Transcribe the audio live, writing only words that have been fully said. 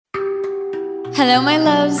Hello, my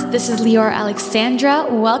loves. This is Lior Alexandra.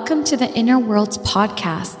 Welcome to the Inner Worlds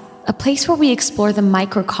podcast, a place where we explore the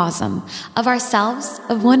microcosm of ourselves,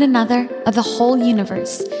 of one another, of the whole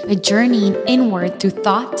universe, a journeying inward through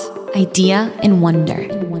thought, idea, and wonder.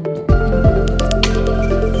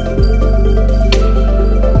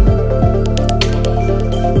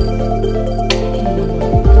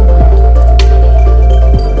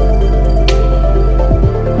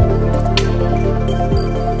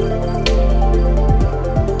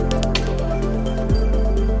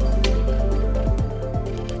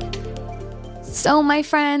 So, my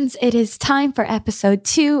friends, it is time for episode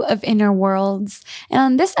 2 of Inner Worlds. And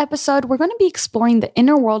on this episode, we're going to be exploring the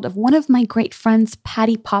inner world of one of my great friends,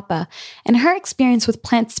 Patty Papa, and her experience with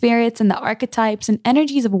plant spirits and the archetypes and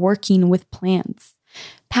energies of working with plants.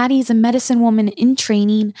 Patty is a medicine woman in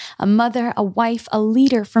training, a mother, a wife, a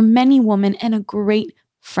leader for many women, and a great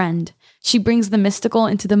friend. She brings the mystical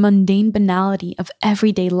into the mundane banality of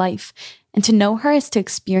everyday life, and to know her is to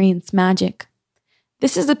experience magic.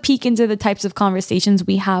 This is a peek into the types of conversations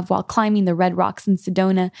we have while climbing the red rocks in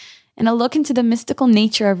Sedona, and a look into the mystical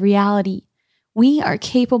nature of reality. We are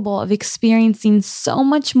capable of experiencing so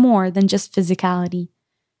much more than just physicality.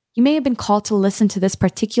 You may have been called to listen to this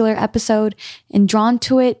particular episode and drawn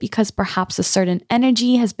to it because perhaps a certain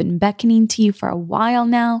energy has been beckoning to you for a while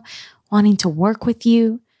now, wanting to work with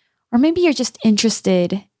you. Or maybe you're just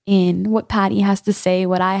interested in what Patty has to say,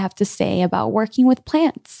 what I have to say about working with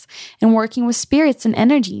plants and working with spirits and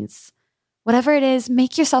energies. Whatever it is,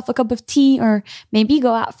 make yourself a cup of tea or maybe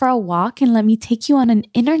go out for a walk and let me take you on an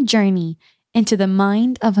inner journey into the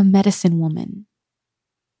mind of a medicine woman.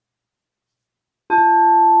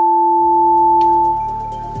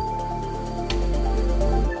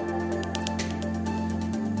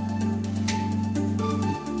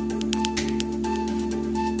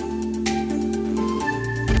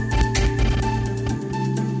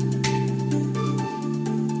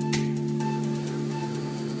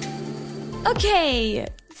 Okay,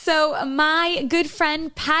 so my good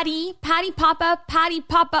friend Patty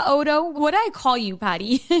Papa Odo. What do I call you,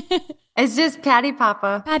 Patty? It's just Patty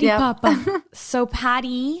Papa. Patty Papa. So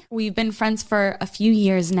Patty, we've been friends for a few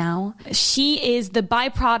years now. She is the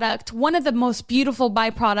byproduct, one of the most beautiful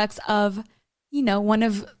byproducts of, one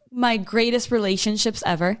of my greatest relationships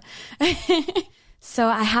ever. So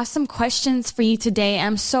I have some questions for you today.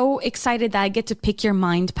 I'm so excited that I get to pick your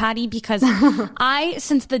mind, Patty, because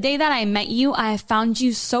since the day that I met you, I have found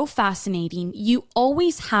you so fascinating. You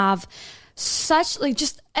always have such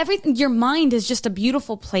just everything. Your mind is just a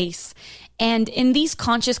beautiful place. And in these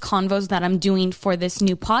conscious convos that I'm doing for this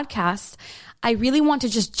new podcast, I really want to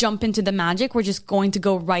just jump into the magic. We're just going to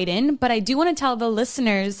go right in. But I do want to tell the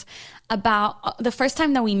listeners about the first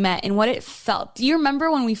time that we met and what it felt. Do you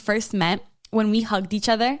remember when we first met? When we hugged each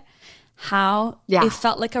other, how it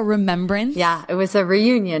felt like a remembrance. Yeah, it was a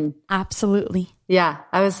reunion. Absolutely. Yeah,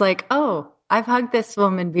 I was like, oh, I've hugged this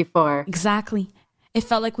woman before. Exactly. It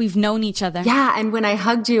felt like we've known each other. Yeah, and when I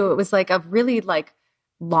hugged you, it was like a really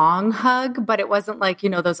long hug, but it wasn't like,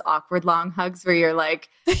 those awkward long hugs where you're like,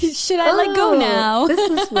 should I go now?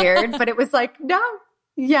 This is weird. But it was like, no,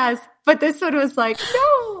 yes. But this one was like,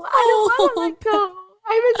 no, I don't want to let go.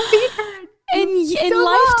 I haven't seen her in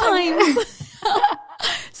lifetimes.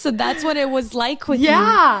 So that's what it was like with you.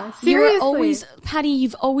 Yeah, seriously. You were always, Patty,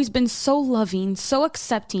 you've always been so loving, so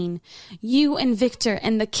accepting. You and Victor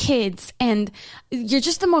and the kids, and you're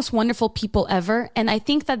just the most wonderful people ever. And I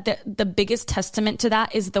think that the biggest testament to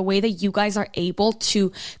that is the way that you guys are able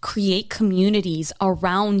to create communities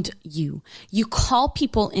around you. You call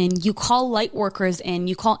people in, you call light workers in,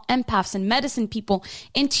 you call empaths and medicine people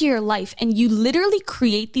into your life, and you literally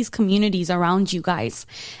create these communities around you guys.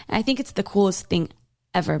 And I think it's the coolest thing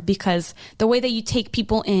ever, because the way that you take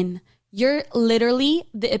people in, you're literally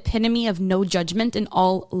the epitome of no judgment and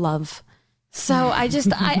all love. So I just,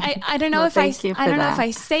 I don't know if I don't know if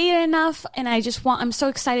I say it enough, and I'm so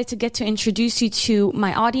excited to get to introduce you to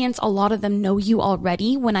my audience. A lot of them know you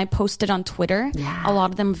already. When I posted on Twitter, a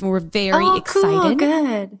lot of them were very excited. Cool,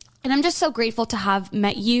 good. And I'm just so grateful to have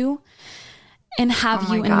met you and have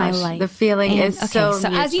you in my life. The feeling is so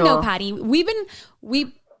mutual. As you know, Patty,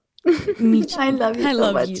 I love you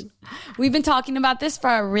so much. We've been talking about this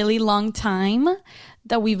for a really long time,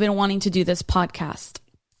 that we've been wanting to do this podcast.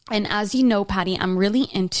 And as you know, Patty, I'm really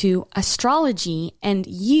into astrology, and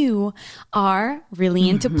you are really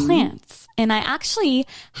into plants. And I actually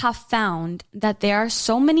have found that there are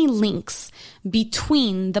so many links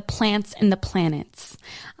between the plants and the planets.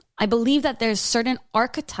 I believe that there's certain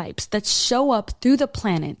archetypes that show up through the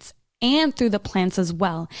planets and through the plants as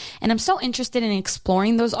well. And I'm so interested in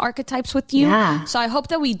exploring those archetypes with you. Yeah. So I hope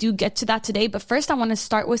that we do get to that today. But first, I want to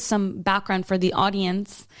start with some background for the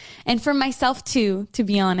audience and for myself too, to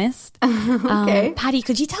be honest. Okay. Patty,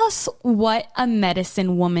 could you tell us what a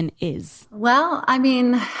medicine woman is? Well, I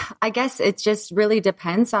mean, I guess it just really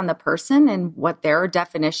depends on the person and what their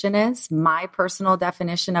definition is. My personal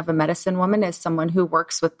definition of a medicine woman is someone who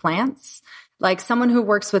works with plants. Like someone who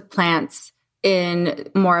works with plants in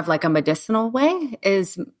more of like a medicinal way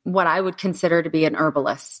is what I would consider to be an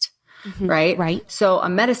herbalist, right? Right. So a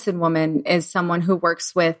medicine woman is someone who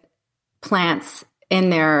works with plants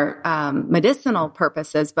in their medicinal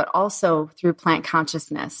purposes, but also through plant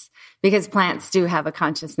consciousness, because plants do have a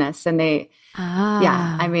consciousness, and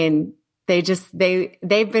I mean,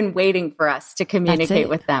 they've been waiting for us to communicate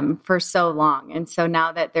with them for so long. And so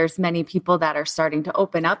now that there's many people that are starting to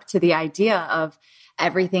open up to the idea of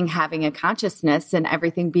everything having a consciousness and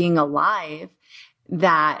everything being alive,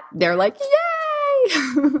 that they're like, yay!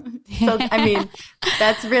 So, I mean,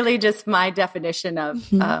 that's really just my definition of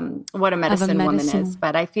what a medicine woman is.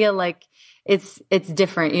 But I feel like it's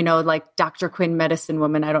different, you know, like Dr. Quinn, medicine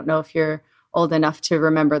woman. I don't know if you're old enough to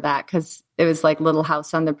remember that, because it was like Little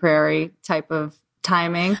House on the Prairie type of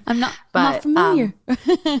timing. I'm not familiar.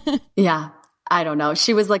 Yeah, I don't know.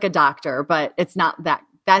 She was like a doctor, but it's not that.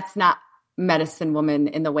 That's not medicine woman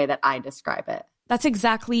in the way that I describe it. That's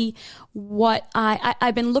exactly what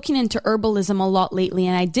I've been looking into herbalism a lot lately,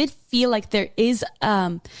 and I did feel like there is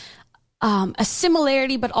a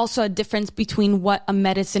similarity, but also a difference between what a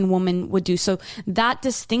medicine woman would do. So that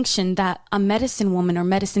distinction that a medicine woman or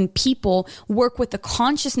medicine people work with the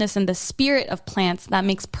consciousness and the spirit of plants, that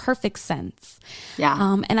makes perfect sense.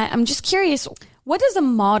 Yeah. And I'm just curious, what does a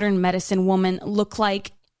modern medicine woman look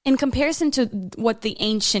like in comparison to what the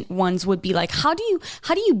ancient ones would be like? How do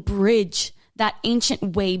you bridge that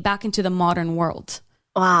ancient way back into the modern world?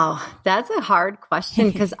 Wow, that's a hard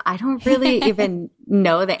question, because I don't really even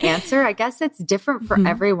know the answer. I guess it's different for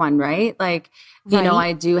everyone, right? Like, you know,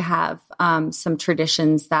 I do have some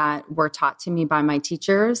traditions that were taught to me by my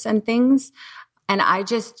teachers and things, and I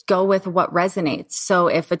just go with what resonates. So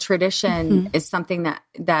if a tradition is something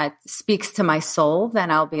that speaks to my soul,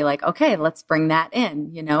 then I'll be like, okay, let's bring that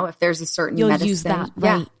in. You know, if there's a certain medicine, use that,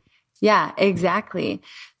 right? Yeah, exactly.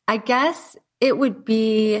 I guess it would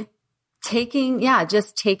be taking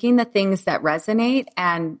the things that resonate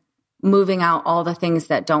and moving out all the things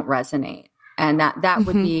that don't resonate. And that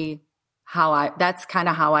would be that's kind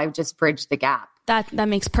of how I just bridge the gap. That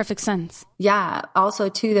makes perfect sense. Yeah. Also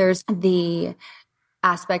too, there's the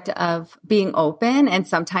aspect of being open, and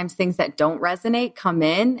sometimes things that don't resonate come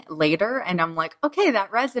in later. And I'm like, okay,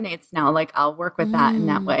 that resonates now. Like I'll work with that in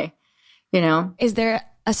that way, you know? Is there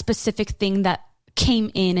a specific thing that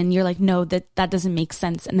came in and you're like, no, that doesn't make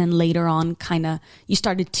sense, and then later on kind of you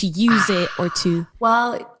started to use it or to?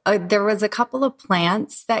 Well, there was a couple of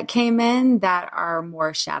plants that came in that are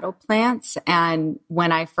more shadow plants, and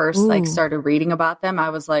when I first like started reading about them, I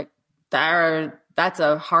was like, that's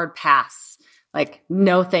a hard pass, like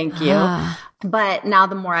no thank you. But now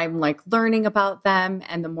the more I'm like learning about them,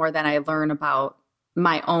 and the more that I learn about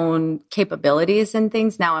my own capabilities and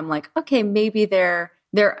things, now I'm like, okay, maybe they're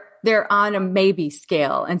on a maybe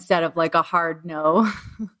scale instead of like a hard no.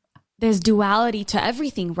 There's duality to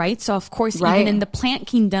everything, right? So of course, even in the plant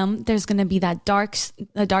kingdom, there's going to be that dark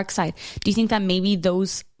side. Do you think that maybe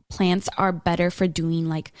those plants are better for doing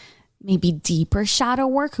like maybe deeper shadow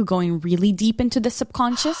work, going really deep into the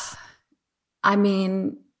subconscious? I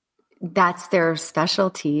mean, that's their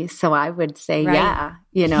specialty. So I would say, yeah,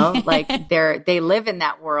 you know, like they live in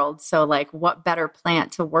that world. So like what better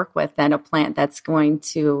plant to work with than a plant that's going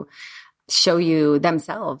to show you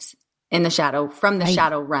themselves in the shadow, from the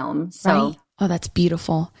shadow realm. So, oh, that's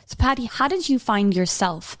beautiful. So Patty, how did you find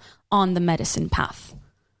yourself on the medicine path?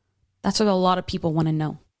 That's what a lot of people want to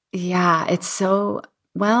know. Yeah, it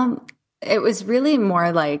was really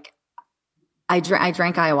more like I drank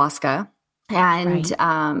ayahuasca,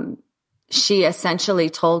 and, she essentially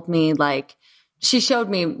told me, like, she showed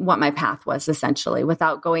me what my path was essentially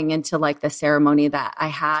without going into like the ceremony that I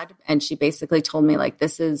had. And she basically told me like,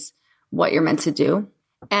 this is what you're meant to do.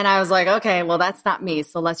 And I was like, okay, well, that's not me.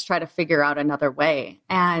 So let's try to figure out another way.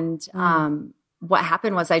 And what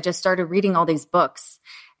happened was I just started reading all these books.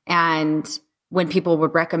 And when people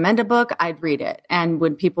would recommend a book, I'd read it. And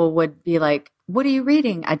when people would be like, what are you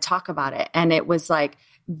reading? I'd talk about it. And it was like,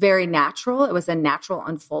 very natural. It was a natural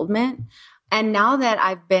unfoldment. And now that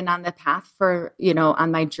I've been on the path for, you know,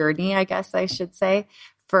 on my journey, I guess I should say,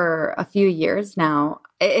 for a few years now,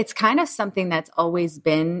 it's kind of something that's always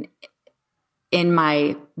been in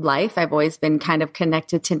my life, I've always been kind of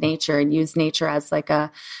connected to nature and use nature as like an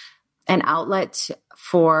outlet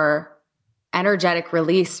for energetic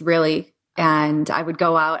release, really. And I would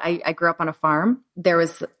go out. I grew up on a farm. There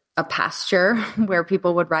was a pasture where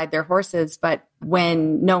people would ride their horses. But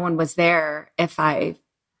when no one was there, if I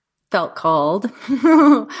felt called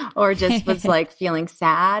or just was like feeling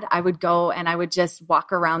sad, I would go and I would just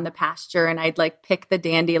walk around the pasture and I'd like pick the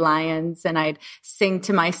dandelions and I'd sing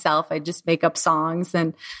to myself. I'd just make up songs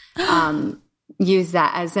and use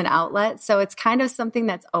that as an outlet. So it's kind of something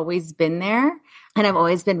that's always been there. And I've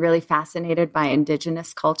always been really fascinated by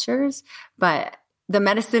indigenous cultures, but the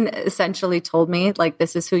medicine essentially told me like,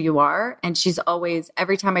 this is who you are. And she's always,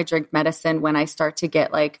 every time I drink medicine, when I start to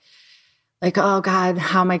get like, oh God,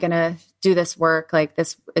 how am I going to do this work? Like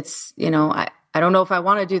this, it's, I don't know if I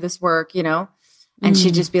want to do this work, and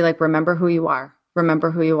she'd just be like, remember who you are,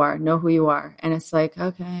 know who you are. And it's like,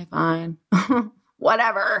 okay, fine,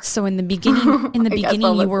 whatever. So in the beginning,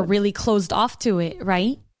 you were really closed off to it,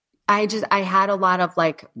 right? I had a lot of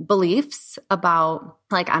like beliefs about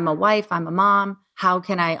like, I'm a wife, I'm a mom. How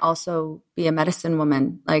can I also be a medicine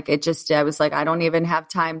woman? Like I was like, I don't even have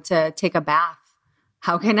time to take a bath.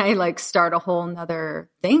 How can I like start a whole nother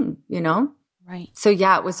thing, Right. So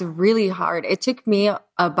yeah, it was really hard. It took me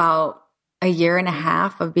about a year and a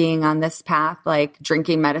half of being on this path, like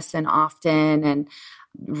drinking medicine often and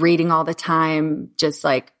reading all the time, just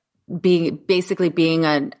like being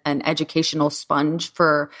an educational sponge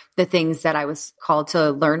for the things that I was called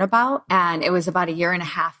to learn about. And it was about a year and a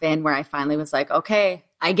half in where I finally was like, okay,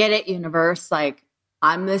 I get it, universe. Like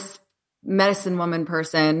I'm this medicine woman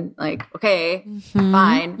person, like, okay,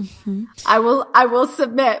 fine. I will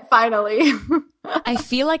submit finally. I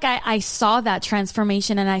feel like I saw that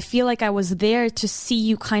transformation and I feel like I was there to see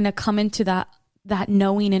you kind of come into that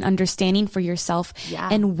knowing and understanding for yourself. Yeah.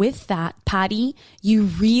 And with that, Patty,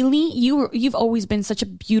 you've always been such a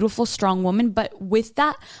beautiful, strong woman, but with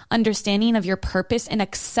that understanding of your purpose and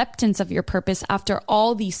acceptance of your purpose after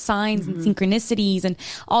all these signs and synchronicities and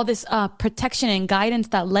all this protection and guidance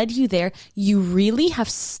that led you there, you really have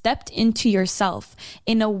stepped into yourself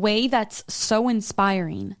in a way that's so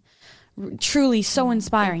inspiring. Truly so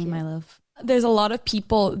inspiring, my love. There's a lot of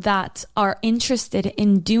people that are interested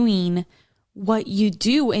in doing what you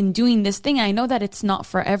do and doing this thing. I know that it's not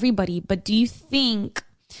for everybody, but do you think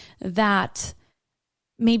that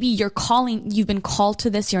maybe you've been called to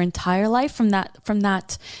this your entire life from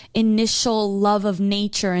that initial love of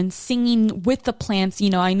nature and singing with the plants?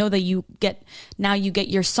 I know that you get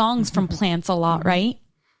your songs from plants a lot, right?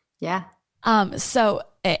 Yeah. So,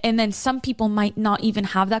 and then some people might not even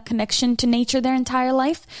have that connection to nature their entire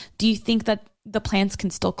life. Do you think that the plants can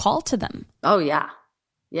still call to them? Oh yeah.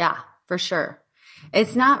 Yeah. For sure.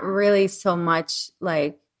 It's not really so much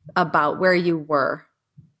like about where you were.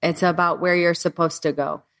 It's about where you're supposed to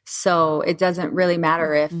go. So it doesn't really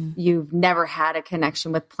matter if you've never had a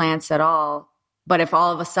connection with plants at all. But if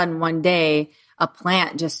all of a sudden one day a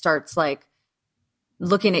plant just starts like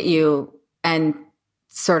looking at you and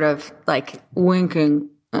sort of like winking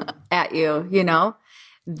at you,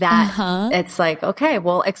 that it's like, okay,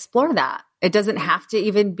 well, explore that. It doesn't have to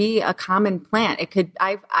even be a common plant. It could,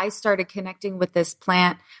 I started connecting with this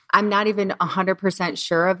plant. I'm not even 100%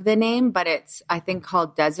 sure of the name, but it's, I think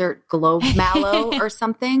called desert globe mallow or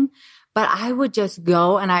something. But I would just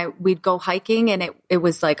go and we'd go hiking and it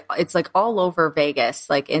was like, it's like all over Vegas,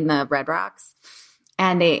 like in the Red Rocks.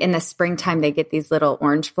 And in the springtime, they get these little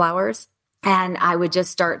orange flowers and I would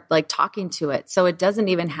just start like talking to it. So it doesn't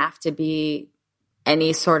even have to be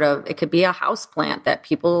any sort of, it could be a house plant that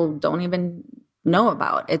people don't even know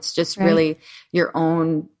about. It's just really your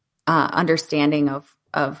own understanding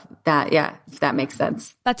of that. Yeah. If that makes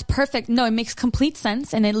sense. That's perfect. No, it makes complete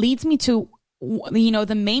sense. And it leads me to,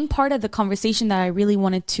 the main part of the conversation that I really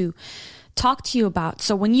wanted to talk to you about.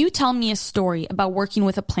 So when you tell me a story about working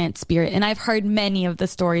with a plant spirit, and I've heard many of the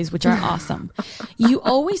stories, which are awesome, you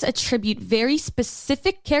always attribute very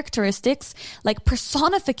specific characteristics like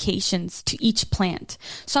personifications to each plant.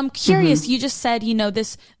 So I'm curious, you just said,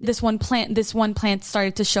 this one plant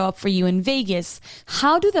started to show up for you in Vegas.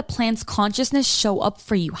 How do the plant's consciousness show up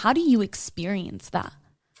for you? How do you experience that?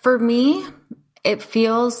 For me, it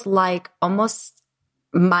feels like almost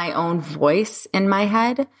my own voice in my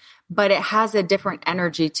head, but it has a different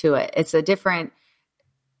energy to it. It's a different,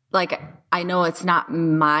 like, I know it's not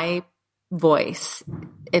my voice,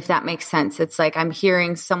 if that makes sense. It's like I'm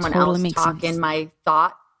hearing someone else talk in my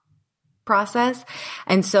thought process.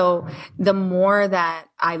 And so the more that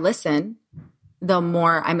I listen, the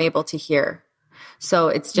more I'm able to hear. So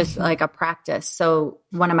it's just like a practice. So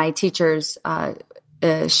one of my teachers,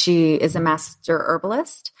 she is a master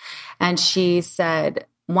herbalist. And she said,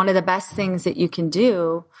 one of the best things that you can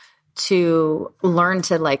do to learn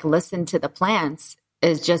to like listen to the plants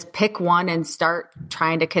is just pick one and start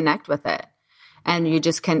trying to connect with it. And you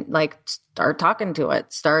just can like start talking to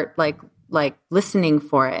it, start like listening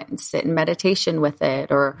for it and sit in meditation with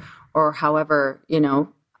it or however,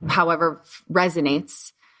 however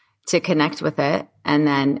resonates to connect with it. And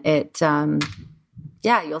then it,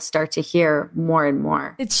 you'll start to hear more and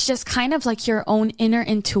more. It's just kind of like your own inner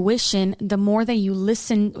intuition. The more that you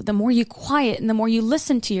listen, the more you quiet and the more you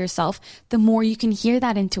listen to yourself, the more you can hear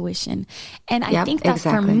that intuition. And I think that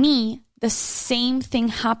for me, the same thing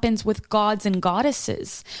happens with gods and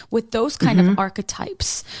goddesses, with those kind of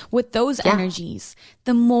archetypes, with those energies.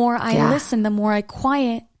 The more I listen, the more I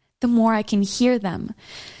quiet, the more I can hear them.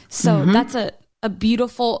 So that's a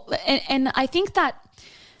beautiful, and I think that,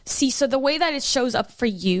 so the way that it shows up for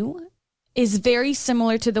you is very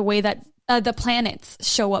similar to the way that the planets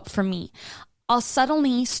show up for me. I'll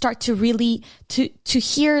suddenly start to really, to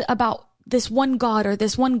hear about this one god or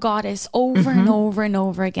this one goddess over and over and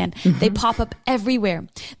over again. They pop up everywhere.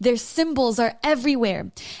 Their symbols are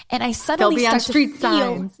everywhere. And I suddenly start to feel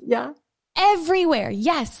signs. Everywhere.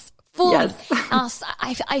 Yes. Fully. Yes.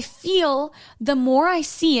 I feel the more I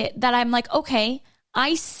see it that I'm like, okay,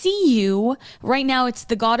 I see you. Right now, it's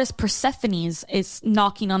the goddess Persephone is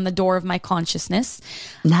knocking on the door of my consciousness.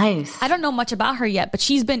 Nice. I don't know much about her yet, but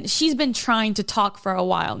she's been trying to talk for a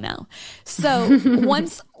while now. So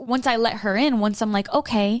once I let her in, once I'm like,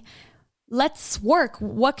 okay, let's work.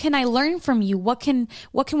 What can I learn from you? What can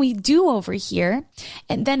we do over here?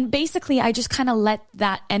 And then basically I just kind of let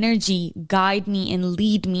that energy guide me and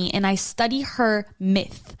lead me, and I study her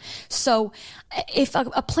myth. So if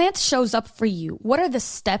a plant shows up for you, what are the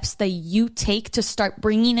steps that you take to start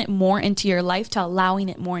bringing it more into your life, to allowing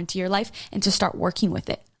it more into your life, and to start working with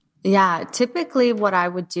it? Yeah, typically what I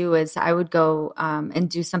would do is I would go and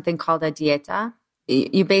do something called a dieta.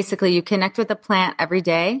 You connect with the plant every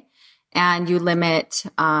day, and you limit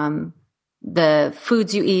the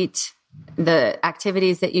foods you eat, the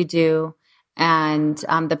activities that you do, and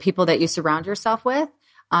the people that you surround yourself with.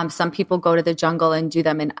 Some people go to the jungle and do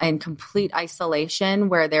them in complete isolation,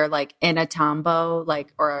 where they're like in a tambo,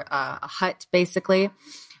 or a hut, basically.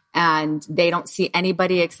 And they don't see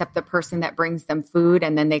anybody except the person that brings them food.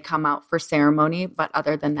 And then they come out for ceremony. But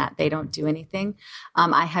other than that, they don't do anything.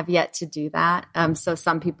 I have yet to do that. So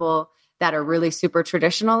some people that are really super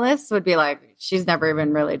traditionalists would be like, she's never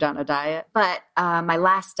even really done a diet. But my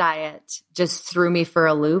last diet just threw me for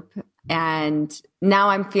a loop. And now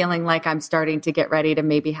I'm feeling like I'm starting to get ready to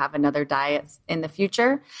maybe have another diet in the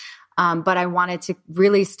future. But I wanted to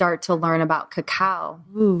really start to learn about cacao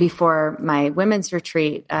before my women's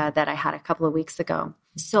retreat that I had a couple of weeks ago.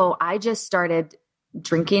 So I just started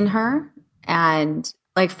drinking her. And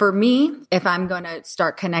like for me, if I'm going to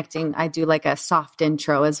start connecting, I do like a soft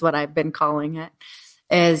intro is what I've been calling it,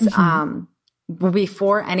 is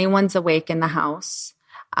before anyone's awake in the house,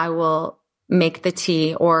 I will make the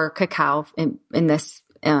tea or cacao in this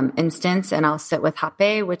instance, and I'll sit with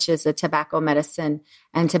hape, which is a tobacco medicine,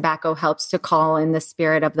 and tobacco helps to call in the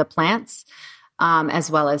spirit of the plants,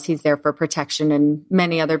 as well as he's there for protection and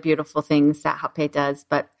many other beautiful things that hape does.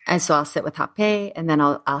 And so I'll sit with hape, and then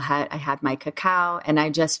I had my cacao, and I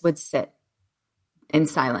just would sit in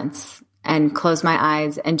silence and close my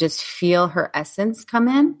eyes and just feel her essence come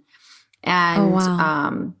in.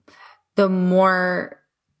 And the more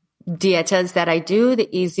dietas that I do, the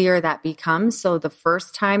easier that becomes. So the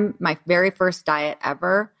first time, my very first diet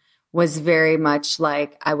ever was very much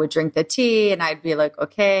like I would drink the tea and I'd be like,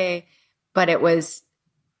 okay, but it was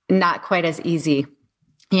not quite as easy.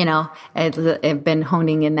 I've been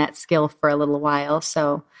honing in that skill for a little while.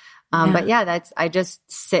 So, but yeah, I just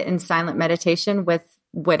sit in silent meditation with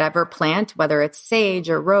whatever plant, whether it's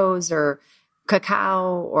sage or rose or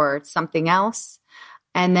cacao or something else.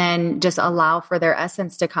 And then just allow for their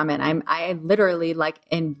essence to come in. I literally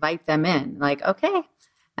invite them in. Okay,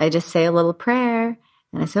 I just say a little prayer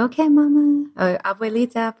and I say, okay, mama,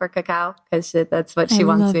 abuelita for cacao, because that's what she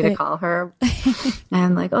wants me to call her. And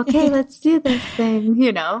I'm like, okay, let's do this thing,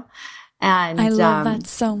 And I love that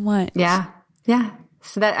so much. Yeah. Yeah.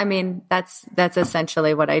 So that's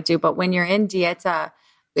essentially what I do. But when you're in dieta,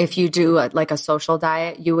 if you do a social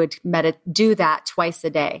diet, you would do that twice a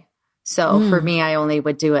day. So for me, I only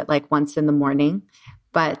would do it once in the morning,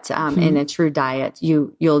 but in a true diet,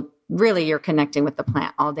 you're connecting with the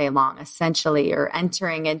plant all day long. Essentially, you're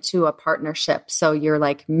entering into a partnership. So you're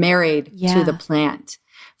married to the plant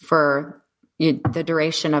for the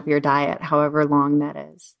duration of your diet, however long that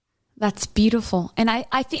is. That's beautiful. And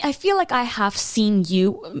I feel like I have seen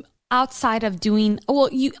you outside of doing, well,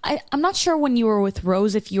 I'm not sure when you were with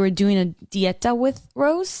Rose, if you were doing a dieta with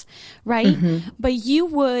Rose, right? Mm-hmm. But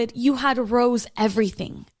you had Rose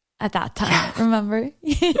everything at that time, remember?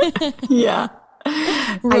 Yeah.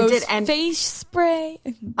 Rose I did. And face spray.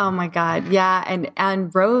 Oh my God. Yeah.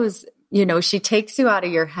 And Rose, she takes you out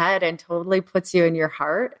of your head and totally puts you in your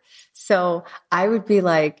heart. So I would be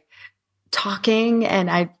like talking and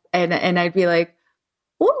I'd be like,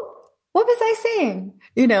 what was I saying?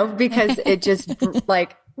 Because it just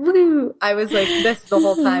like, woo, I was like this the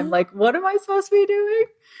whole time. Like, what am I supposed to be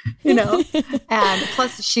doing? And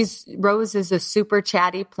plus Rose is a super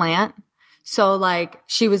chatty plant. So like,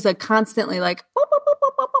 she was like constantly like,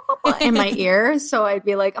 in my ear. So I'd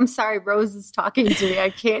be like, I'm sorry, Rose is talking to me. I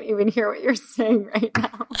can't even hear what you're saying right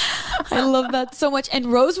now. I love that so much. And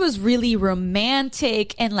Rose was really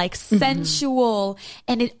romantic and like sensual. Mm-hmm.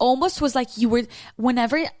 And it almost was like you were, when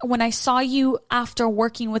I saw you after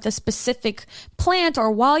working with a specific plant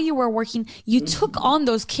or while you were working, you took on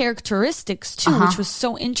those characteristics too, which was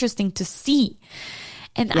so interesting to see.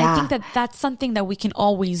 And I think that that's something that we can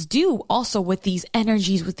always do also with these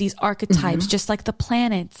energies, with these archetypes, just like the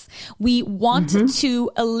planets. We want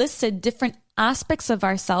to elicit different aspects of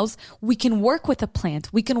ourselves. We can work with a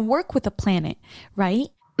plant. We can work with a planet, right?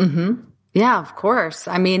 Mm-hmm. Yeah, of course.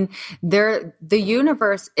 I mean, the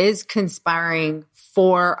universe is conspiring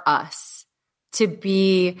for us to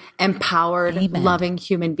be empowered, loving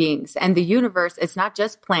human beings. And the universe, it's not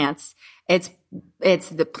just plants. It's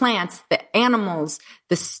the plants, the animals,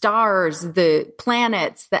 the stars, the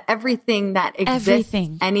planets, the everything that exists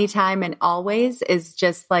anytime and always is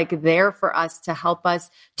just like there for us to help us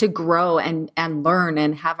to grow and learn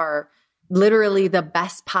and have our literally the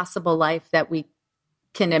best possible life that we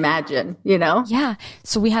can imagine, Yeah.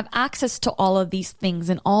 So we have access to all of these things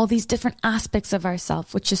and all these different aspects of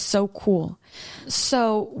ourselves, which is so cool.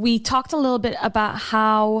 So we talked a little bit about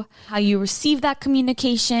how you receive that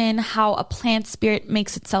communication, how a plant spirit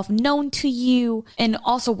makes itself known to you, and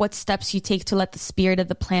also what steps you take to let the spirit of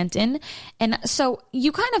the plant in. And so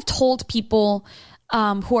you kind of told people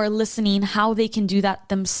who are listening how they can do that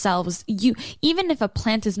themselves. Even if a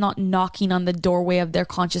plant is not knocking on the doorway of their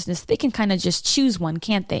consciousness, they can kind of just choose one,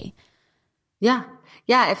 can't they? Yeah.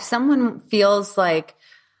 Yeah. If someone feels like,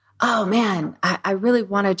 oh man, I really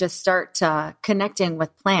want to just start connecting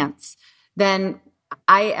with plants, then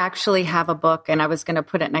I actually have a book, and I was going to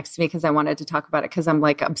put it next to me because I wanted to talk about it because I'm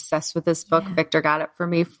like obsessed with this book. Yeah. Victor got it for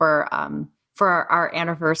me for our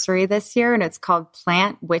anniversary this year, and it's called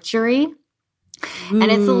Plant Witchery. And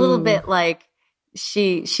it's a little bit like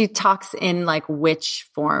she talks in like witch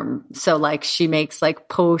form. So like she makes like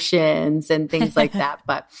potions and things like that.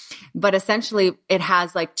 But essentially it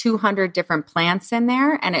has like 200 different plants in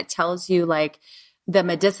there, and it tells you like the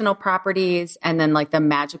medicinal properties and then like the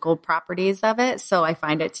magical properties of it. So I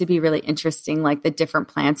find it to be really interesting, like the different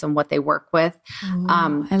plants and what they work with. I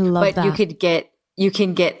love that. You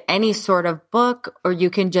can get any sort of book, or you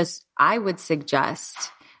can I would suggest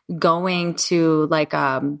going to like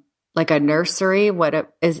a nursery.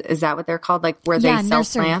 Is that what they're called? Like where they sell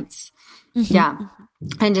nursery plants? Mm-hmm. Yeah.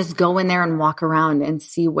 And just go in there and walk around and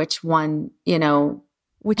see which one, which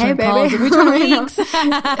one calls, which one winks.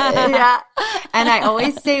 Yeah. And I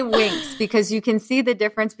always say winks because you can see the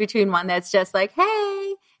difference between one that's just like,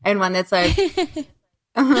 hey, and one that's like,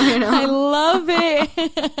 I love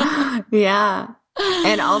it. Yeah.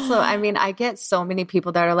 And also, I mean, I get so many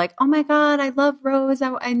people that are like, oh my God, I love Rose.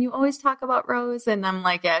 And you always talk about Rose. And I'm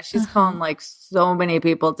like, yeah, she's calling like so many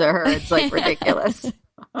people to her. It's like ridiculous.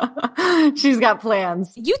 She's got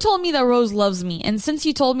plans. You told me that Rose loves me. And since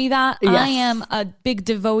you told me that, yes. I am a big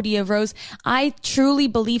devotee of Rose. I truly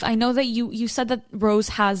believe, I know that you said that Rose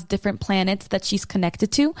has different planets that she's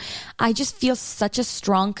connected to. I just feel such a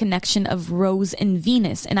strong connection of Rose and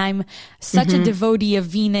Venus. And I'm such a devotee of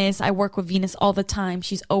Venus. I work with Venus all the time.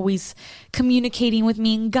 She's always communicating with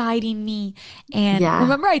me and guiding me. And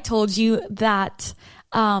remember I told you that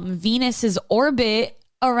Venus's orbit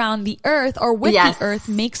around the earth or with the earth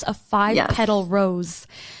makes a 5-petal rose,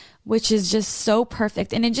 which is just so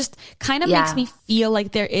perfect. And it just kind of makes me feel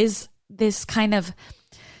like there is this kind of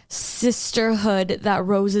sisterhood that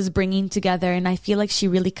Rose is bringing together. And I feel like she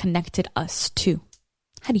really connected us too.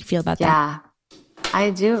 How do you feel about that? Yeah,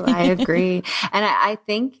 I do. I agree. And I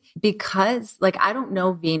think because like, I don't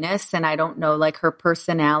know Venus and I don't know like her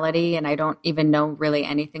personality, and I don't even know really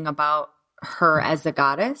anything about her as a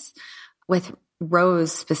goddess. With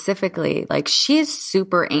Rose specifically, like she's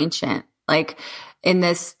super ancient. Like in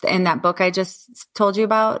that book I just told you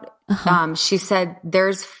about, she said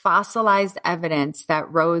there's fossilized evidence that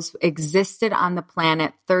rose existed on the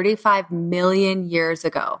planet 35 million years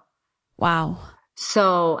ago. Wow.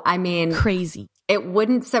 So, I mean, crazy. It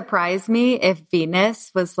wouldn't surprise me if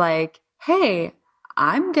Venus was like, hey,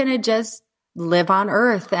 I'm going to just live on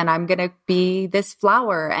Earth and I'm going to be this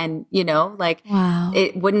flower. And, like, wow.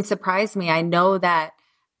 It wouldn't surprise me. I know that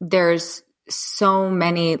there's so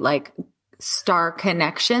many like star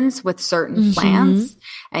connections with certain plants,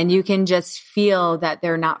 and you can just feel that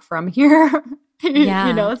they're not from here.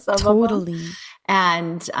 Yeah, some totally. of them.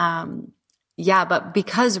 And, yeah, but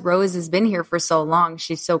because Rose has been here for so long,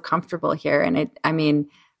 she's so comfortable here. And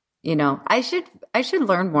I should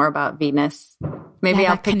learn more about Venus. Maybe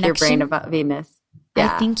I'll pick your brain about Venus.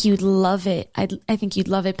 Yeah. I think you'd love it. I think you'd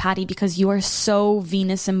love it, Patty, because you are so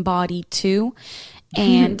Venus embodied too.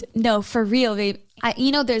 And no, for real, babe.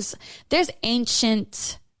 There's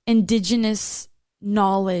ancient indigenous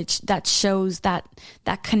knowledge that shows that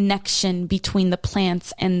connection between the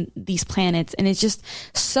plants and these planets. And it's just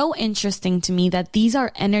so interesting to me that these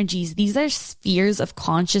are energies, these are spheres of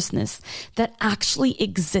consciousness that actually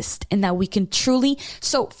exist and that we can truly.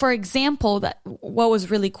 So for example, what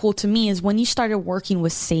was really cool to me is when you started working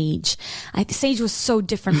with Sage. Sage was so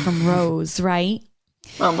different from Rose, right?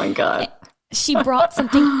 Oh my God. She brought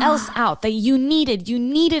something else out that you needed. You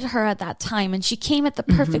needed her at that time, and she came at the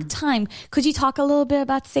perfect time. Could you talk a little bit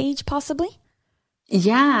about Sage, possibly?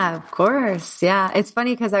 Yeah, of course. Yeah. It's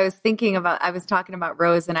funny because I was talking about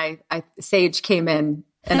Rose, and Sage came in,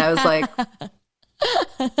 and I was like,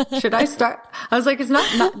 should I start? I was like,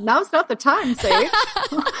 now's not the time, Sage.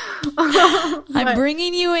 I'm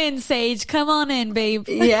bringing you in, Sage. Come on in, babe.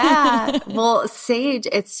 Yeah. Well, Sage,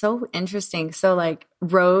 it's so interesting. So like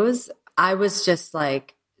Rose, I was just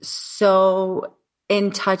like so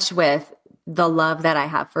in touch with the love that I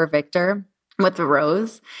have for Victor with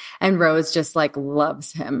Rose, and Rose just like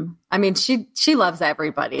loves him. I mean, she loves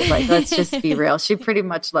everybody. Like, let's just be real. She pretty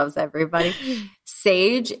much loves everybody.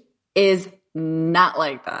 Sage is not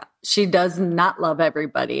like that. She does not love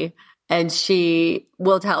everybody. And she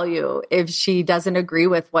will tell you if she doesn't agree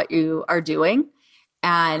with what you are doing.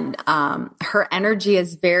 And her energy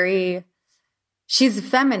is she's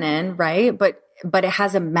feminine, right? But it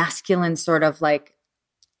has a masculine sort of like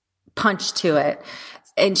punch to it.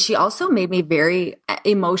 And she also made me very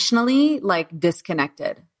emotionally like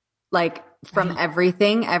disconnected, like from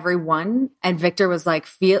everything, everyone. And Victor was like,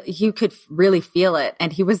 you could really feel it.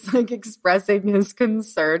 And he was like expressing his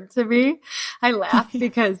concern to me. I laughed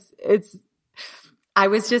because I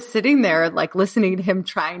was just sitting there like listening to him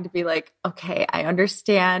trying to be like, okay, I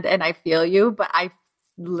understand and I feel you, but I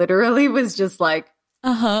literally was just like,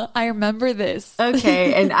 I remember this.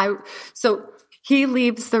 Okay. And so he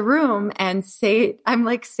leaves the room and I'm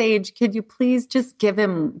like, Sage, could you please just give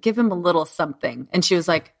him a little something? And she was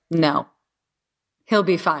like, no, he'll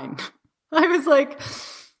be fine. I was like,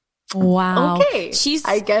 wow. Okay.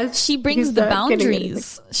 I guess she brings the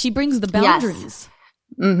boundaries. She brings the boundaries.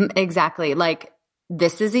 Yes. Exactly. Like,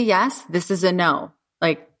 this is a yes. This is a no.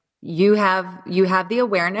 Like you have the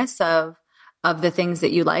awareness of the things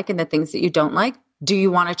that you like and the things that you don't like. Do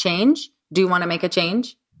you want to change? Do you want to make a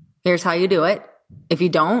change? Here's how you do it. If you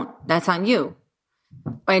don't, that's on you.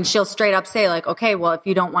 And she'll straight up say like, okay, well, if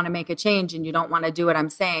you don't want to make a change and you don't want to do what I'm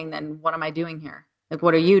saying, then what am I doing here? Like,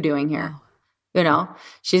 what are you doing here? Wow.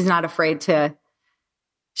 She's not afraid to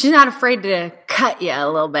cut you a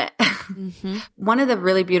little bit. One of the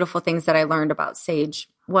really beautiful things that I learned about Sage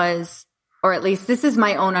was, or at least this is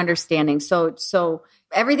my own understanding. So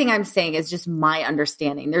everything I'm saying is just my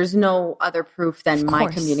understanding. There's no other proof than my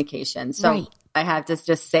communication. So I have to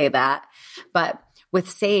just say that. But with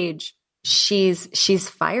Sage, she's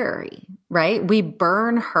fiery, right? We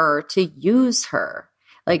burn her to use her.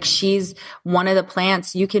 Like, she's one of the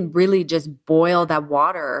plants you can really just boil that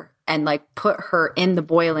water and like put her in the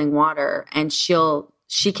boiling water and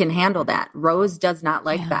she can handle that. Rose does not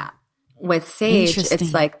like that. With Sage,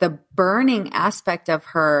 it's like the burning aspect of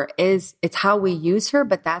her it's how we use her,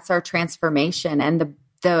 but that's our transformation. And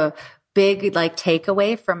the big like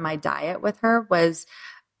takeaway from my diet with her was,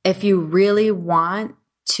 if you really want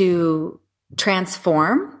to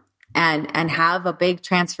transform and have a big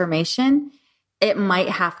transformation, it might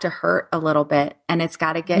have to hurt a little bit, and it's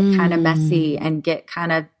got to get kind of messy and get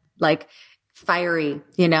kind of like fiery,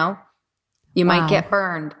 You might get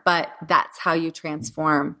burned, but that's how you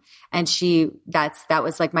transform. And that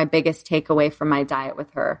was like my biggest takeaway from my diet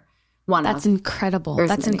with her That's incredible.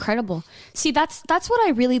 That's many. Incredible. See, that's what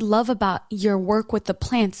I really love about your work with the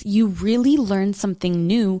plants. You really learn something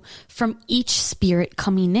new from each spirit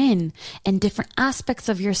coming in and different aspects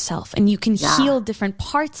of yourself, and you can heal different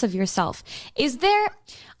parts of yourself. Is there,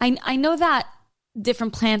 I know that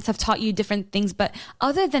different plants have taught you different things, but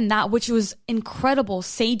other than that, which was incredible,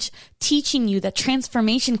 Sage teaching you that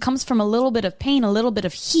transformation comes from a little bit of pain, a little bit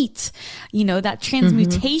of heat, that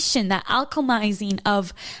transmutation, that alchemizing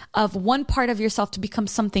of one part of yourself to become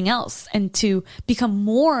something else and to become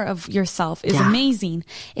more of yourself is amazing.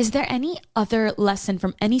 Is there any other lesson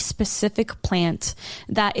from any specific plant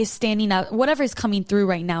that is standing out, whatever is coming through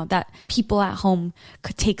right now, that people at home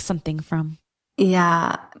could take something from?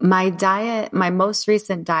 Yeah. My most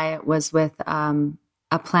recent diet was with a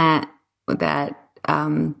plant that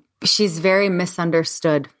she's very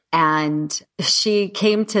misunderstood. And she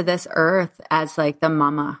came to this earth as like the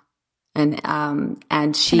mama. And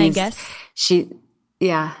she's... Can I guess? The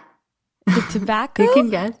tobacco? You can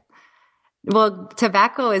guess. Well,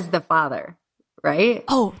 tobacco is the father, right?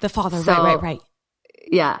 Oh, the father. So, right.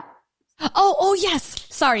 Yeah. Oh, yes.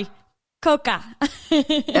 Sorry. Coca.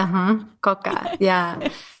 Coca. Yeah.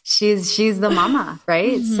 She's the mama,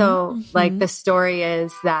 right? So like the story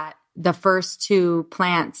is that the first two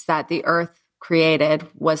plants that the earth created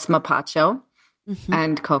was mapacho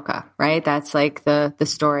and coca, right? That's like the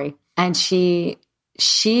story. And she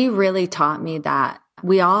really taught me that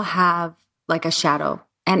we all have like a shadow,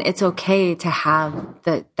 and it's okay to have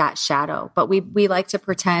that shadow, but we like to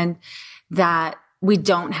pretend that we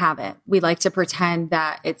don't have it. We like to pretend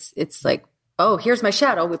that it's like, oh, here's my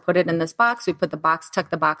shadow. We put it in this box. We tuck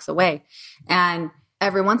the box away. And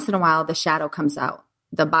every once in a while, the shadow comes out.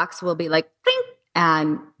 The box will be like, bing,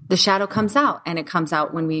 and the shadow comes out. And it comes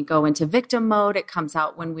out when we go into victim mode. It comes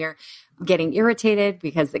out when we're getting irritated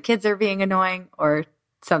because the kids are being annoying or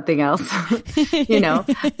something else,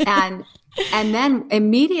 and then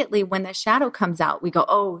immediately when the shadow comes out, we go,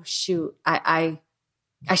 oh, shoot,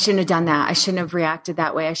 I shouldn't have done that. I shouldn't have reacted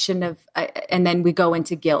that way. I shouldn't have. And then we go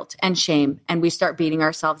into guilt and shame, and we start beating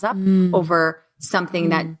ourselves up over something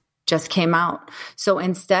that just came out. So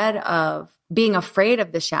instead of being afraid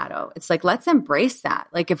of the shadow, it's like, let's embrace that.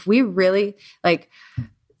 Like if we really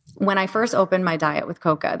when I first opened my diet with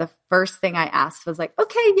Coca, the first thing I asked was like,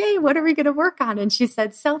 okay, yay, what are we going to work on? And she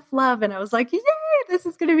said, self-love. And I was like, yay, this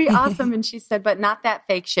is going to be awesome. And she said, but not that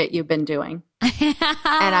fake shit you've been doing.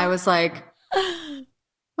 And I was like,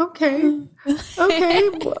 okay.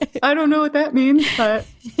 I don't know what that means, but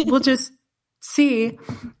we'll just see.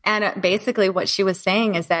 And basically what she was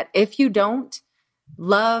saying is that if you don't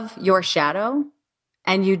love your shadow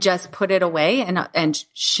and you just put it away and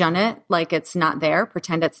shun it like it's not there,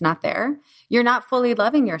 pretend it's not there, you're not fully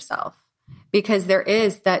loving yourself, because there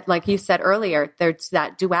is that, like you said earlier, there's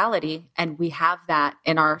that duality, and we have that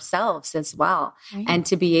in ourselves as well. Right. And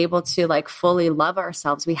to be able to like fully love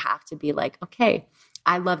ourselves, we have to be like, okay,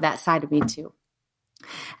 I love that side of me too.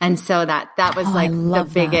 And so that was like the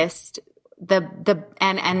biggest,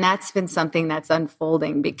 and that's been something that's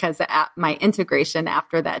unfolding, because my integration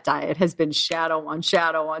after that diet has been shadow on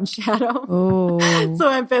shadow on shadow. Oh. So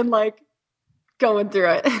I've been like going through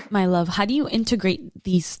it. My love, how do you integrate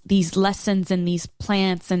these lessons and these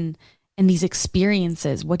plants and these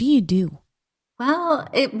experiences? What do you do? Well,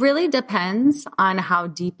 it really depends on how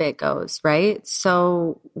deep it goes, right?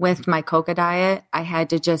 So with my Coca diet, I had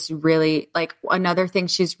to just really, like, another thing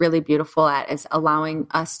she's really beautiful at is allowing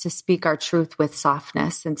us to speak our truth with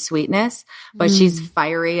softness and sweetness, but she's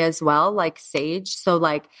fiery as well, like Sage. So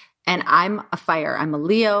like, and I'm a fire. I'm a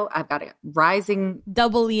Leo. I've got a rising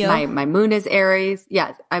double Leo. My moon is Aries.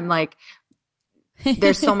 Yes. I'm like,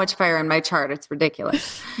 there's so much fire in my chart. It's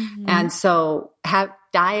ridiculous. And so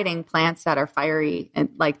dieting plants that are fiery and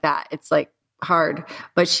like that, it's like hard,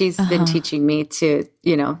 but she's been teaching me to,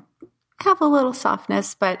 have a little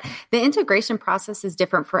softness, but the integration process is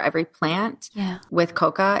different for every plant. Yeah. With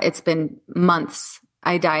Coca, it's been months.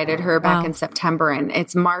 I dieted her back in September, and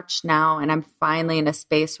it's March now. And I'm finally in a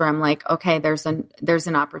space where I'm like, okay, there's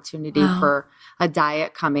an opportunity for a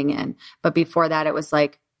diet coming in. But before that, it was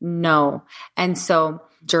like, no. And so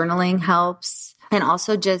journaling helps. And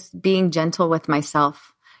also just being gentle with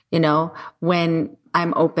myself, when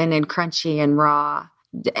I'm open and crunchy and raw,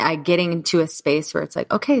 getting into a space where it's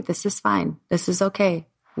like, okay, this is fine. This is okay.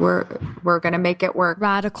 We're going to make it work.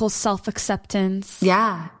 Radical self-acceptance.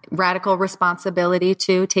 Yeah. Radical responsibility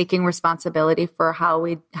too, taking responsibility for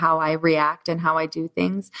how I react and how I do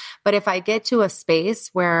things. But if I get to a space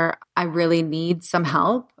where I really need some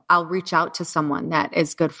help, I'll reach out to someone that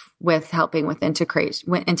is good with helping with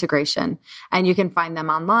integration. And you can find them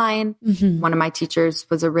online. One of my teachers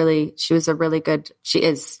is a really good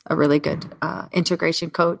integration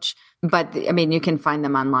coach. But I mean, you can find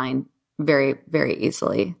them online very, very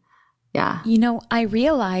easily. Yeah. I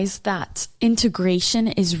realized that integration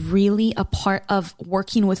is really a part of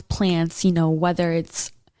working with plants, whether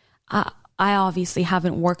it's, I obviously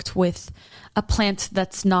haven't worked with a plant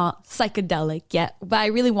that's not psychedelic yet, but I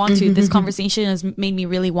really want to. This conversation has made me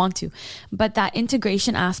really want to. But that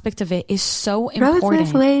integration aspect of it is so important. Rose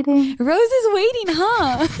is waiting. Rose is waiting,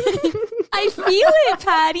 huh? I feel it,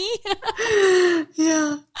 Patty.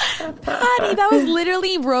 Yeah. Patty, that was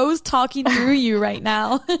literally Rose talking through you right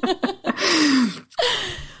now.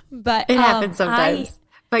 But it happens sometimes.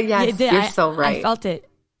 But yes, you're so right. I felt it.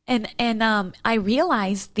 And I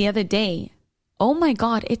realized the other day, oh my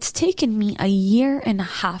God, it's taken me a year and a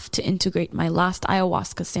half to integrate my last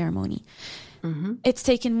ayahuasca ceremony. It's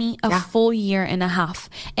taken me a full year and a half.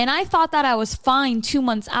 And I thought that I was fine 2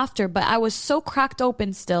 months after, but I was so cracked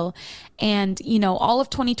open still. And, all of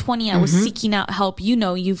 2020, I was seeking out help.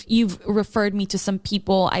 You've referred me to some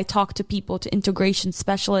people. I talked to people, to integration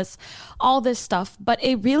specialists, all this stuff. But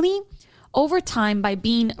it really, over time, by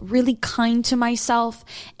being really kind to myself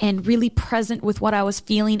and really present with what I was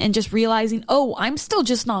feeling and just realizing, oh, I'm still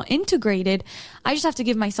just not integrated. I just have to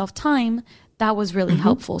give myself time. That was really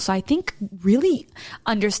helpful. So I think really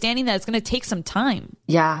understanding that it's going to take some time.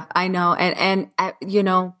 Yeah, I know. And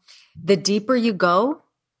the deeper you go,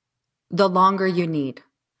 the longer you need.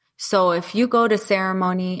 So if you go to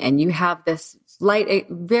ceremony and you have this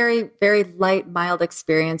very, very light, mild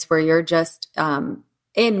experience where you're just,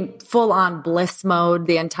 in full on bliss mode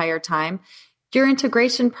the entire time, your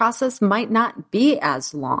integration process might not be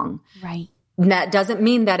as long. Right. And that doesn't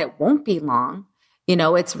mean that it won't be long.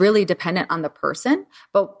 It's really dependent on the person.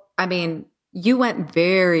 But I mean, you went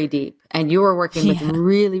very deep and you were working with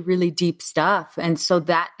really, really deep stuff. And so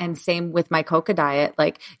and same with my coca diet,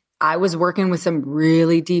 like I was working with some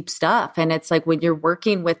really deep stuff. And it's like when you're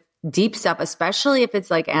working with deep stuff, especially if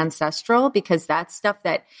it's like ancestral, because that's stuff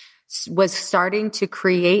that was starting to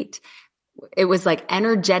create, it was like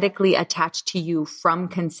energetically attached to you from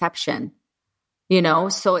conception,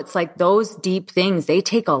 so it's like those deep things, they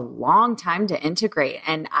take a long time to integrate.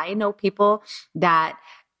 And I know people that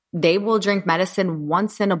they will drink medicine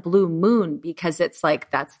once in a blue moon because it's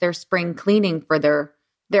like, that's their spring cleaning for their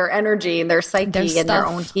energy and their psyche and their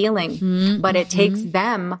own healing. But it takes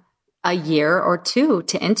them a year or two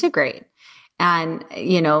to integrate. And,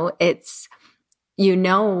 it's,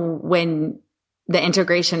 when the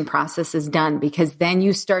integration process is done, because then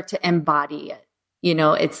you start to embody it.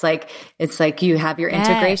 It's like you have your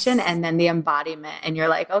integration and then the embodiment and you're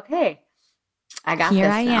like, okay, I got Here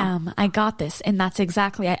this I now. am. I got this. And that's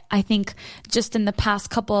exactly, I think just in the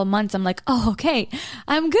past couple of months, I'm like, oh, okay,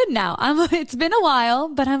 I'm good now. It's been a while,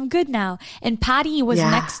 but I'm good now. And Patty was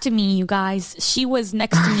next to me, you guys. She was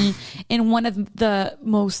next to me in one of the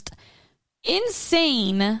most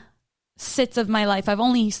insane sits of my life. I've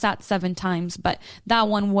only sat 7 times, but that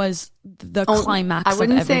one was the climax. I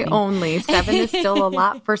wouldn't of say everything. only 7 is still a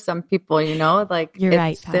lot for some people, like You're it's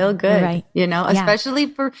right, still good, right. Especially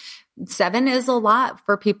for 7 is a lot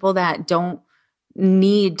for people that don't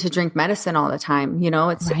need to drink medicine all the time.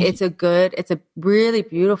 It's a really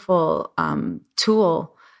beautiful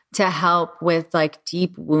tool to help with like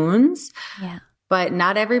deep wounds. Yeah. But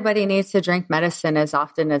not everybody needs to drink medicine as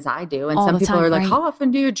often as I do. And all some people time, are like, right? How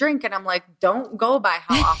often do you drink? And I'm like, don't go by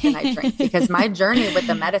how often I drink, because my journey with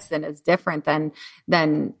the medicine is different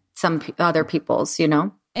than some other people's,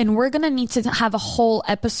 And we're going to need to have a whole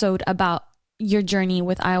episode about your journey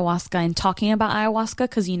with ayahuasca and talking about ayahuasca,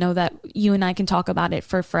 because that you and I can talk about it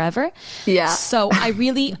for forever. Yeah. So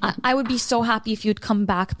I would be so happy if you'd come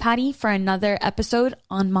back, Patty, for another episode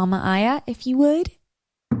on Mama Aya, if you would.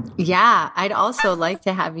 Yeah, I'd also like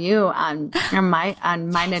to have you on Mine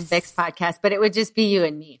and Vic's podcast, but it would just be you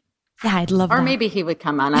and me. Yeah, I'd love that. Or maybe he would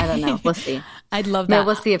come on. I don't know. We'll see. I'd love that. No,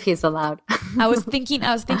 we'll see if he's allowed. I was thinking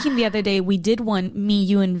the other day, we did one, me,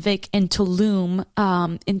 you, and Vic in Tulum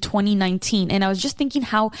in 2019. And I was just thinking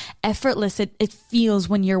how effortless it feels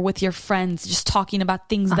when you're with your friends, just talking about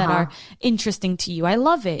things that are interesting to you. I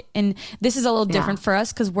love it. And this is a little different for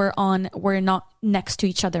us because we're not next to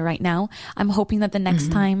each other right now. I'm hoping that the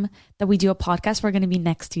next time that we do a podcast, we're going to be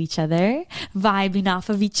next to each other, vibing off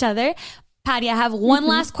of each other. Patty, I have one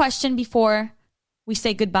last question before we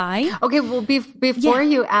say goodbye. Okay, well, before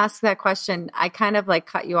you ask that question, I kind of like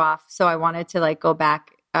cut you off. So I wanted to like go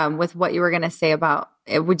back with what you were going to say about,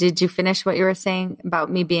 did you finish what you were saying about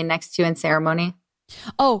me being next to you in ceremony?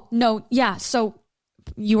 Oh, no. Yeah. So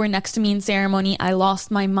you were next to me in ceremony. I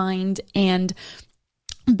lost my mind. And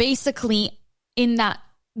basically in that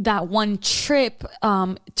one trip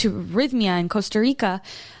to Rhythmia in Costa Rica,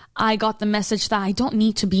 I got the message that I don't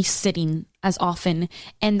need to be sitting as often.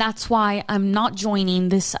 And that's why I'm not joining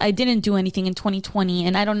this. I didn't do anything in 2020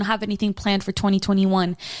 and I don't have anything planned for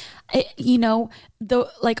 2021.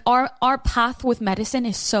 Our path with medicine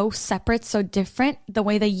is so separate, so different. The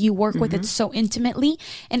way that you work with it so intimately.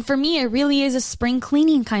 And for me, it really is a spring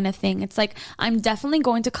cleaning kind of thing. It's like, I'm definitely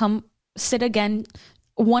going to come sit again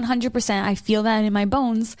 100%. I feel that in my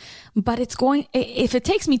bones, but if it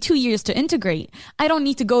takes me 2 years to integrate, I don't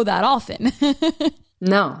need to go that often.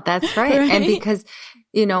 No, that's right. And because,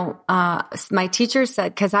 my teacher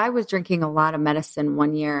said, cause I was drinking a lot of medicine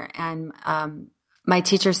one year, and, my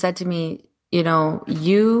teacher said to me,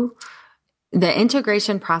 the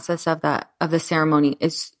integration process of the ceremony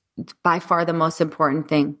is by far the most important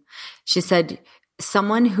thing. She said,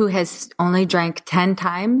 someone who has only drank 10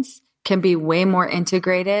 times can be way more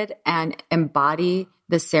integrated and embody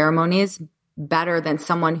the ceremonies better than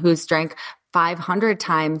someone who's drank 500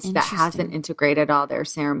 times that hasn't integrated all their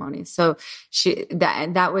ceremonies. So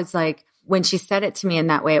that was like, when she said it to me in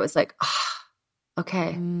that way, it was like,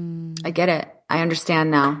 okay, I get it. I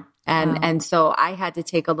understand now. And so I had to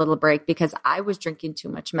take a little break because I was drinking too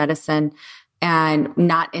much medicine and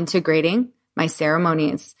not integrating my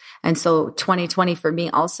ceremonies. And so 2020 for me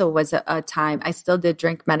also was a time I still did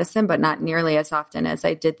drink medicine, but not nearly as often as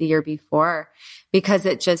I did the year before, because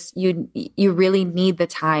it just, you really need the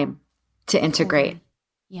time to integrate.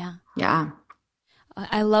 Yeah. Yeah.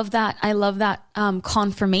 I love that. I love that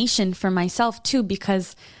confirmation for myself too,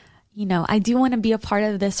 because I do want to be a part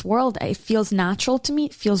of this world. It feels natural to me.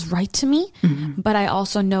 It feels right to me. But I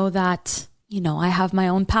also know that, I have my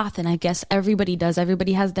own path, and I guess everybody does.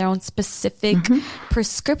 Everybody has their own specific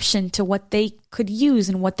prescription to what they could use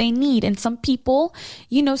and what they need. And some people,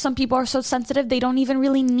 some people are so sensitive, they don't even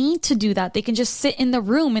really need to do that. They can just sit in the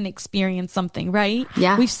room and experience something, right?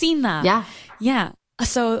 Yeah. We've seen that. Yeah. Yeah.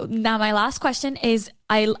 So now my last question is,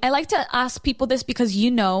 I like to ask people this because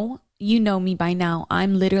you know me by now.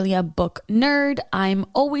 I'm literally a book nerd. I'm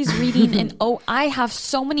always reading and I have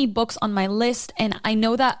so many books on my list, and I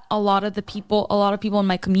know that a lot of people in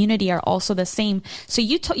my community are also the same. So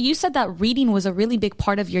you said that reading was a really big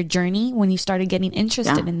part of your journey when you started getting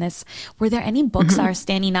interested in this. Were there any books that are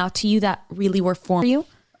standing out to you that really were for you?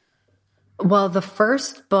 Well, the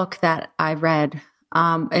first book that I read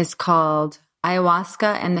is called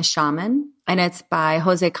Ayahuasca and the Shaman, and it's by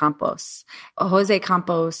Jose Campos. Jose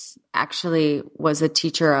Campos actually was a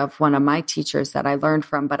teacher of one of my teachers that I learned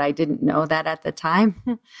from, but I didn't know that at the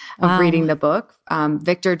time of reading the book.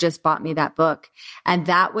 Victor just bought me that book. And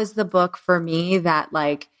that was the book for me that,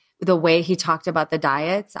 like, the way he talked about the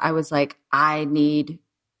diets, I was like, I need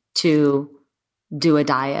to do a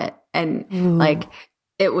diet. And like,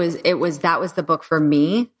 that was the book for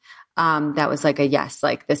me. That was like a yes,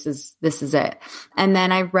 like this is it. And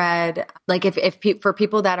then I read, like, for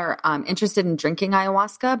people that are interested in drinking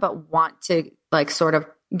ayahuasca, but want to, like, sort of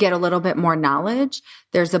get a little bit more knowledge,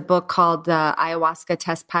 there's a book called the Ayahuasca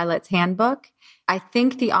Test Pilot's Handbook. I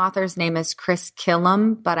think the author's name is Chris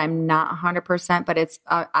Killam, but I'm not 100%, but it's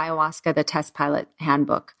Ayahuasca, the Test Pilot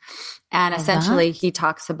Handbook. And essentially he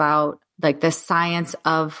talks about, like, the science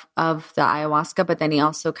of the ayahuasca, but then he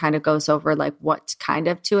also kind of goes over, like, what kind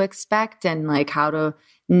of to expect and, like, how to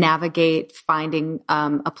navigate finding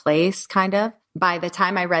a place, kind of. By the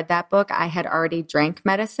time I read that book, I had already drank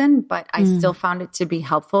medicine, but I still found it to be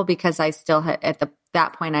helpful because I still had,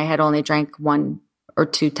 that point, I had only drank 1 or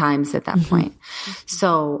 2 times at that point.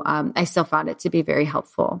 So I still found it to be very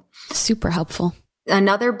helpful. Super helpful.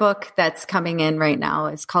 Another book that's coming in right now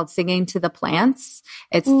is called Singing to the Plants.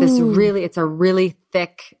 It's it's a really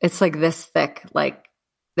thick, it's like this thick, like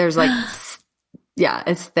there's like, yeah,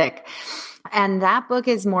 it's thick. And that book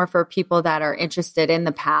is more for people that are interested in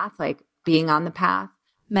the path, like being on the path.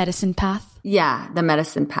 Medicine path? Yeah, the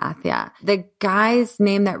medicine path, yeah. The guy's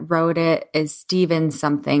name that wrote it is Steven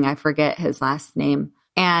something. I forget his last name.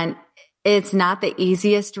 And it's not the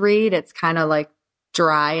easiest read. It's kind of like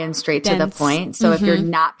dry and straight to the point. So if you're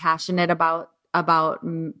not passionate about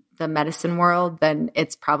the medicine world, then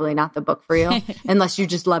it's probably not the book for you unless you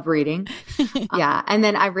just love reading. Yeah. And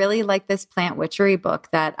then I really like this plant witchery book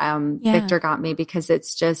that Victor got me, because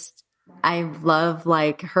it's just, I love,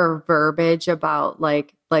 like, her verbiage about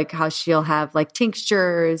like how she'll have, like,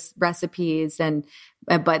 tinctures, recipes,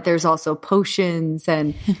 but there's also potions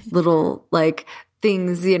and little, like,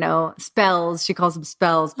 things, spells. She calls them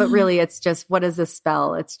spells, but really it's just, what is a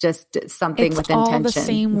spell? It's just something with intention. All the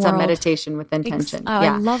same it's world. A meditation with intention.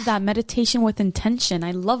 I love that. Meditation with intention.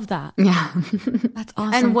 I love that. Yeah. That's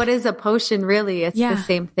awesome. And what is a potion really? It's the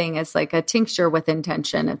same thing as like a tincture with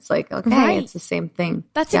intention. It's like, okay, right. It's the same thing.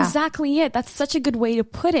 That's exactly it. That's such a good way to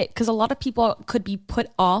put it, because a lot of people could be put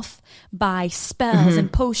off by spells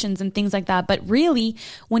and potions and things like that. But really,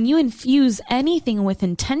 when you infuse anything with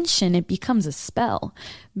intention, it becomes a spell.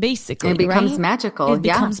 Basically, it becomes right? magical. It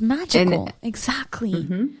becomes magical.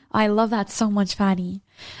 Exactly. I love that so much, Patty.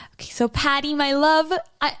 Okay, so Patty, my love,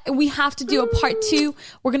 we have to do a part 2.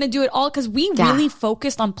 We're going to do it all because we really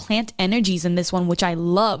focused on plant energies in this one, which I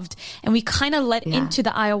loved. And we kind of led into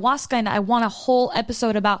the ayahuasca, and I want a whole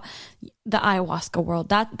episode about the ayahuasca world.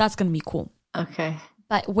 That's going to be cool. Okay.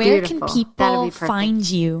 But where can people find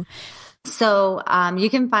you? So you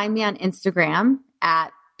can find me on Instagram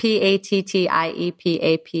at PATTIEPAPA,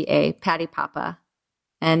 Patty Papa.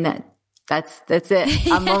 And that's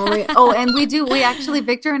it. I'm only, and we actually,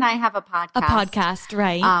 Victor and I have a podcast. A podcast,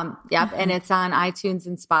 right? Yep. And it's on iTunes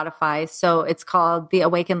and Spotify. So it's called the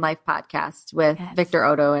Awakened Life Podcast with Victor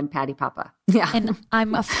Odo and Patty Papa. Yeah. And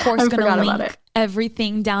I'm of course going to link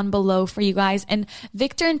everything down below for you guys. And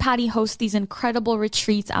Victor and Patty host these incredible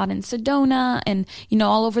retreats out in Sedona and,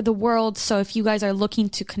 all over the world. So if you guys are looking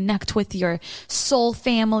to connect with your soul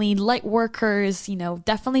family, light workers,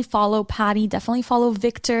 definitely follow Patty, definitely follow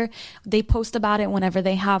Victor. They post about it whenever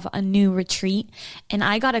they have a new retreat. And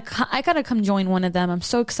I gotta come join one of them. I'm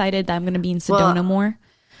so excited that I'm going to be in Sedona more.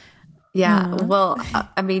 Yeah. Well,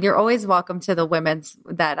 I mean, you're always welcome to the women's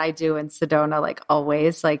that I do in Sedona, like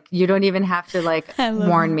always. Like you don't even have to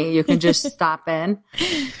warn me. You can just stop in.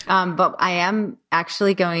 But I am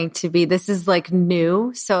actually going to be, this is like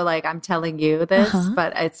new. So like I'm telling you this,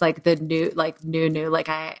 but it's like the new, like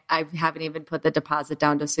I haven't even put the deposit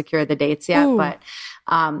down to secure the dates yet. Ooh. But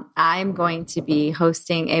I'm going to be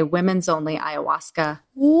hosting a women's only ayahuasca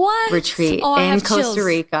retreat in Costa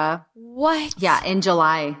Rica. What? Yeah, in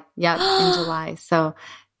July. Yep, in July. So,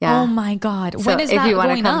 yeah. Oh my God. When is that going up? If you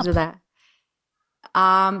want to come to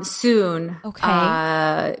that. Soon.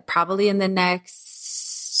 Okay. Probably in the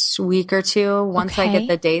next week or two. Once I get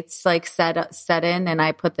the dates set in and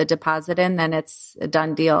I put the deposit in, then it's a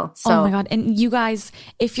done deal. So. Oh my God. And you guys,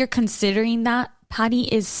 if you're considering that, Patty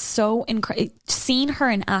is so incredible. Seeing her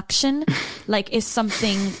in action, is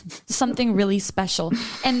something really special.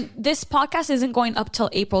 And this podcast isn't going up till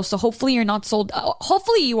April, so hopefully you're not sold.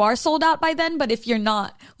 Hopefully you are sold out by then. But if you're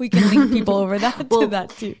not, we can link people over to that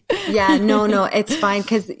too. Yeah, no, it's fine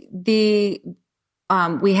because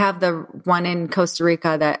we have the one in Costa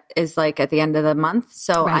Rica that is at the end of the month.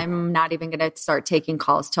 So I'm not even going to start taking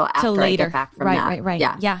calls till after later. I get back from that. Right.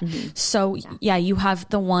 Yeah. Mm-hmm. So you have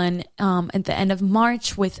the one at the end of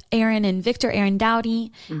March with Aaron and Victor, Aaron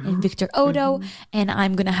Dowdy and Victor Odo. And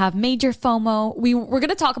I'm going to have Major FOMO. We're going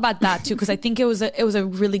to talk about that too, because I think it was a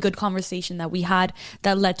really good conversation that we had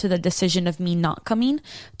that led to the decision of me not coming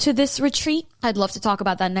to this retreat. I'd love to talk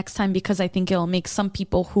about that next time because I think it'll make some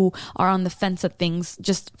people who are on the fence of things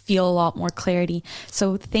just feel a lot more clarity.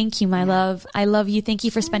 So thank you, my love. I love you. Thank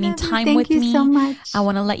you for spending time with me. Thank you so much. I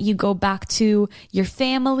want to let you go back to your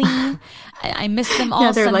family. I miss them all.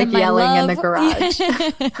 Yeah, they're Send them yelling my love. In the garage.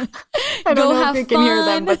 I don't know if you can hear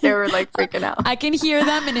them, but they were freaking out. I can hear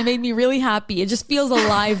them and it made me really happy. It just feels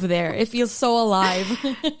alive there. It feels so alive.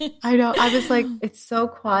 I know. I was it's so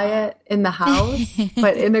quiet in the house,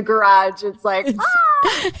 but in the garage, it's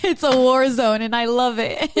it's a war zone and I love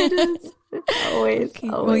it. It is. Always.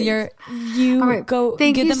 Well, right. Go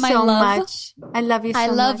Thank give you them my so love. Much. I love you so much.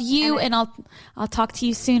 I love you, and I'll talk to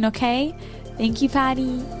you soon, okay? Thank you,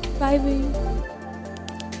 Patty. Bye, babe.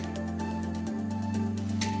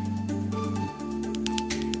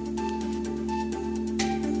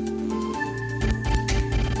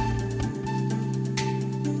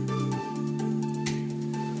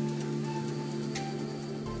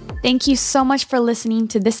 Thank you so much for listening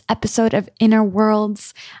to this episode of Inner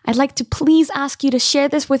Worlds. I'd like to please ask you to share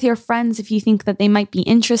this with your friends if you think that they might be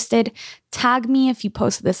interested. Tag me if you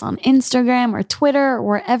post this on Instagram or Twitter or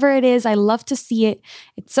wherever it is. I love to see it.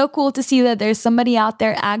 It's so cool to see that there's somebody out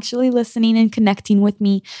there actually listening and connecting with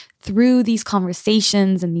me through these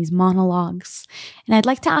conversations and these monologues. And I'd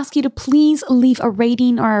like to ask you to please leave a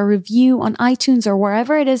rating or a review on iTunes or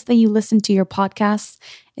wherever it is that you listen to your podcasts.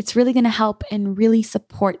 It's really going to help and really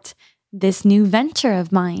support this new venture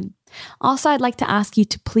of mine. Also, I'd like to ask you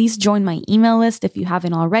to please join my email list if you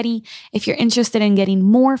haven't already. If you're interested in getting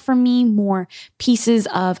more from me, more pieces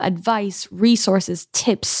of advice, resources,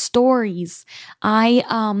 tips, stories, I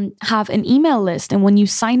have an email list. And when you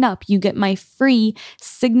sign up, you get my free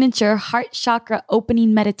signature heart chakra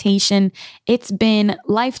opening meditation. It's been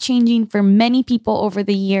life-changing for many people over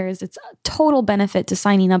the years. It's a total benefit to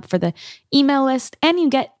signing up for the email list, and you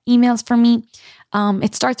get emails from me.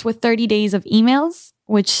 It starts with 30 days of emails,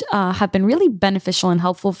 which have been really beneficial and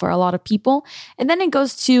helpful for a lot of people. And then it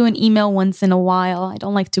goes to an email once in a while. I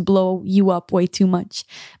don't like to blow you up way too much,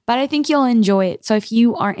 but I think you'll enjoy it. So if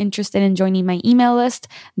you are interested in joining my email list,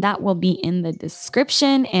 that will be in the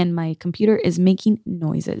description, and my computer is making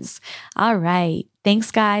noises. All right.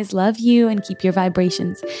 Thanks, guys. Love you, and keep your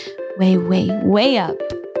vibrations way, way, way up.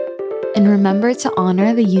 And remember to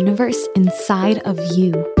honor the universe inside of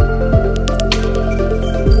you.